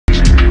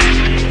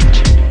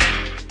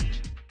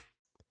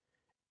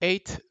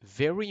8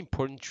 very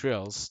important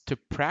drills to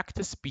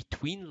practice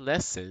between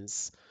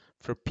lessons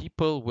for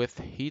people with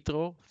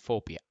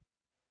hydrophobia.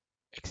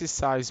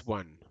 Exercise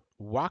 1.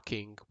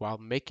 Walking while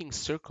making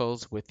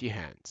circles with your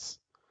hands.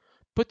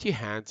 Put your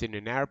hands in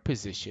an arrow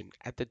position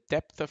at the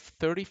depth of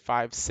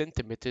 35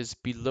 centimeters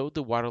below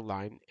the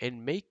waterline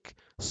and make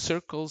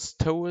circles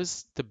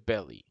towards the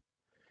belly.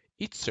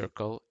 Each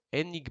circle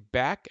ending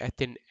back at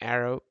an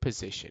arrow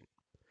position.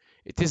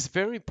 It is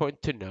very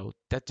important to note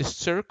that the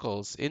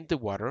circles in the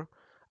water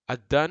are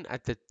done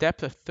at the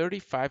depth of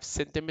 35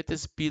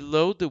 centimeters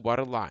below the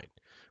water line,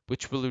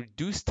 which will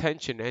reduce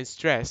tension and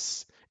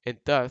stress and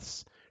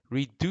thus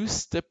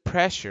reduce the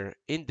pressure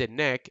in the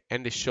neck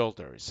and the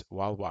shoulders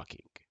while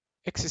walking.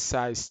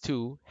 Exercise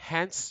 2.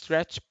 Hands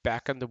stretch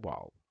back on the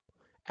wall.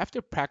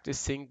 After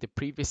practicing the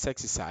previous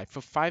exercise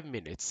for 5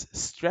 minutes,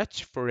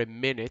 stretch for a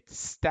minute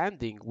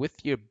standing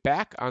with your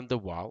back on the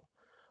wall,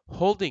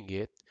 holding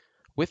it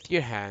with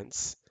your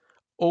hands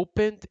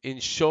opened in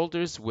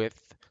shoulders width.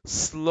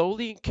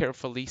 Slowly and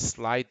carefully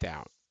slide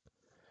down.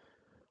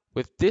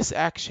 With this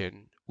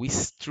action, we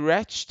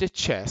stretch the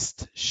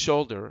chest,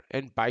 shoulder,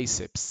 and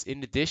biceps.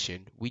 In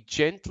addition, we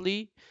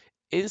gently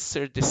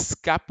insert the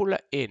scapula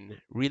in,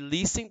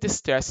 releasing the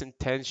stress and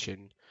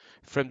tension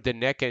from the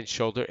neck and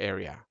shoulder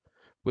area,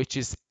 which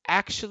is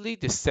actually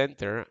the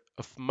center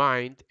of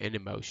mind and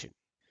emotion.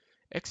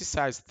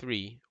 Exercise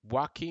 3.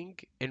 Walking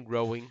and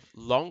rowing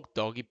long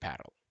doggy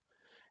paddle.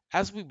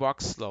 As we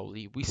walk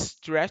slowly, we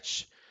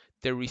stretch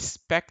the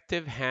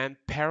respective hand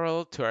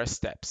parallel to our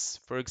steps.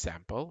 For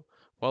example,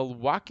 while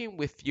walking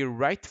with your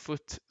right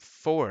foot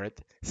forward,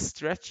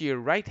 stretch your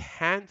right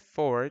hand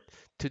forward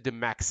to the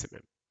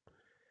maximum.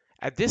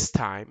 At this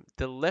time,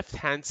 the left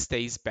hand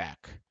stays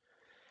back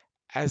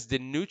as the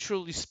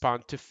neutral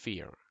response to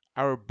fear.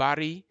 Our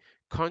body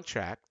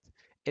contracts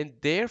and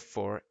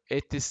therefore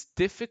it is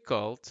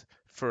difficult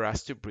for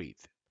us to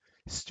breathe.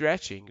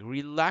 Stretching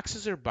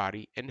relaxes our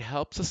body and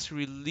helps us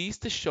release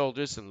the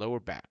shoulders and lower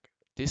back.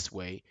 This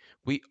way,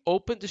 we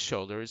open the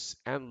shoulders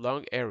and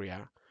lung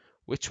area,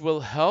 which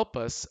will help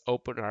us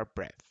open our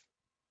breath.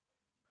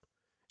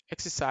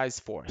 Exercise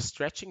 4.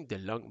 Stretching the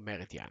lung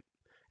meridian.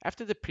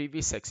 After the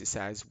previous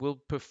exercise, we'll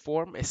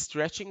perform a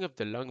stretching of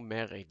the lung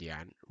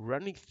meridian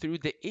running through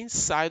the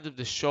inside of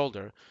the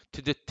shoulder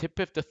to the tip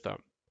of the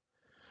thumb.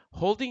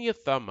 Holding your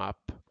thumb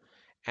up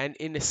and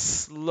in a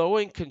slow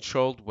and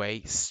controlled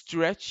way,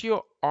 stretch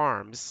your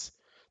arms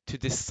to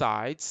the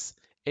sides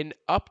and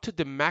up to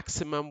the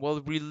maximum while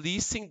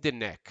releasing the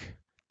neck.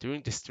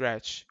 During the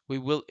stretch, we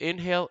will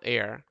inhale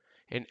air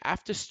and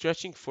after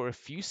stretching for a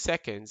few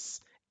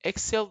seconds,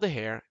 exhale the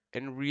air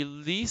and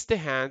release the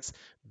hands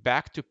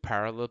back to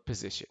parallel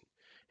position.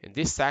 In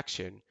this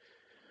action,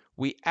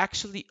 we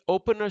actually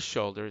open our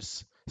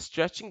shoulders,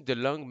 stretching the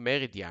lung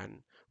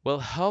meridian will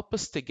help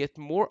us to get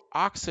more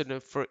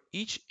oxygen for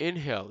each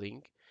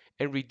inhaling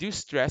and reduce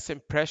stress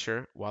and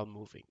pressure while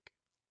moving.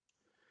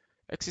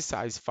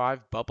 Exercise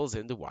 5. Bubbles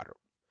in the water.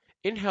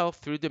 Inhale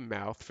through the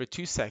mouth for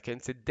 2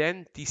 seconds and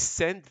then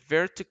descend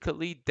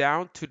vertically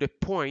down to the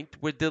point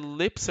where the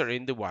lips are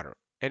in the water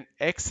and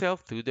exhale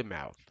through the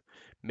mouth,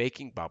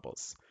 making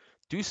bubbles.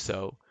 Do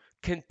so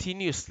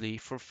continuously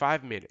for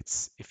 5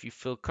 minutes. If you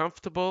feel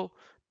comfortable,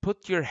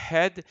 put your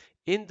head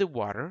in the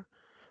water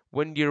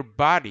when your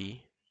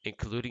body,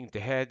 including the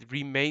head,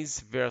 remains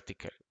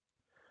vertical.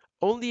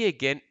 Only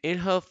again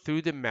inhale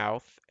through the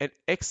mouth and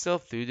exhale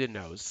through the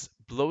nose,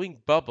 blowing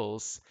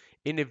bubbles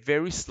in a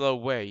very slow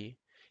way,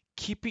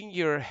 keeping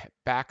your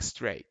back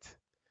straight.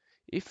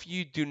 If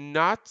you do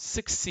not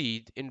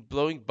succeed in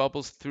blowing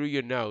bubbles through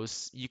your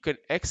nose, you can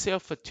exhale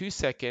for 2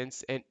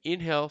 seconds and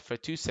inhale for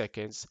 2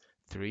 seconds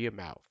through your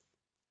mouth.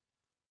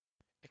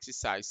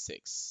 Exercise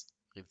 6.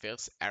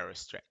 Reverse arrow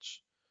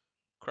stretch.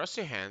 Cross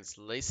your hands,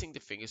 lacing the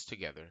fingers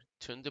together.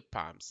 Turn the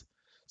palms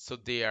so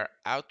they are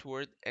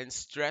outward and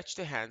stretch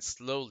the hands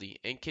slowly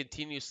and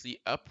continuously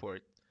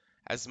upward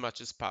as much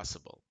as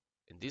possible.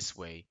 In this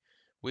way,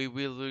 we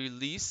will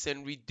release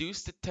and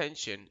reduce the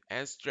tension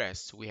and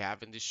stress we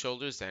have in the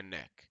shoulders and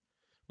neck,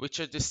 which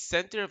are the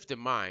center of the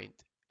mind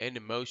and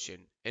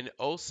emotion, and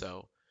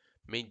also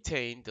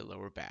maintain the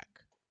lower back.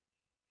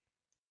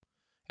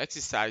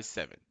 Exercise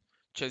 7.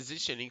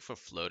 Transitioning from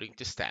floating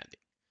to standing.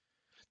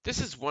 This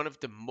is one of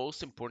the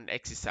most important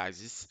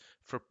exercises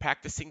for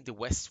practicing the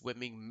west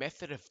swimming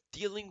method of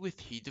dealing with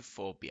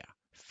hydrophobia,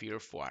 fear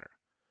of water.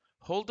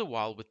 Hold the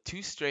wall with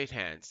 2 straight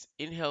hands,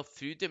 inhale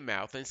through the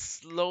mouth and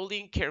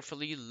slowly and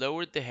carefully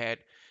lower the head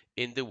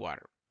in the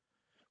water,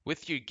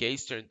 with your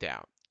gaze turned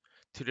down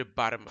to the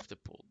bottom of the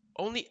pool.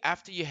 Only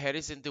after your head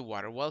is in the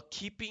water while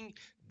keeping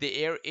the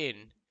air in,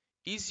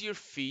 ease your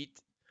feet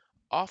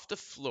off the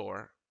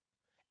floor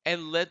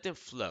and let them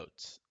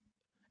float.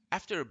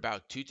 After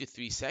about 2 to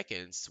 3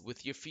 seconds,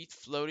 with your feet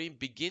floating,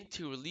 begin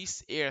to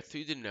release air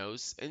through the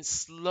nose and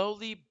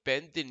slowly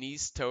bend the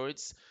knees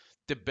towards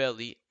the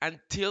belly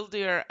until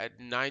they are at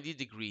 90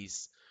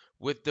 degrees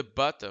with the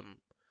bottom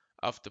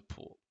of the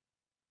pool.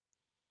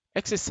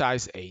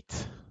 Exercise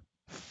 8.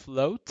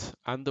 Float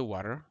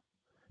underwater,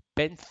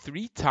 Bend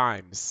 3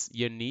 times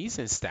your knees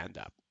and stand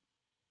up.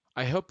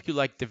 I hope you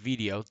liked the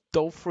video.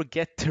 Don't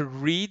forget to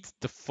read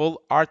the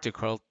full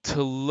article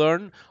to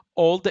learn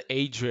all the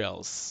A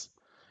drills.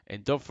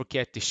 And don't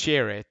forget to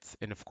share it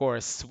and of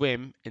course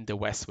swim in the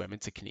West Swimming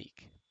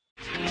technique.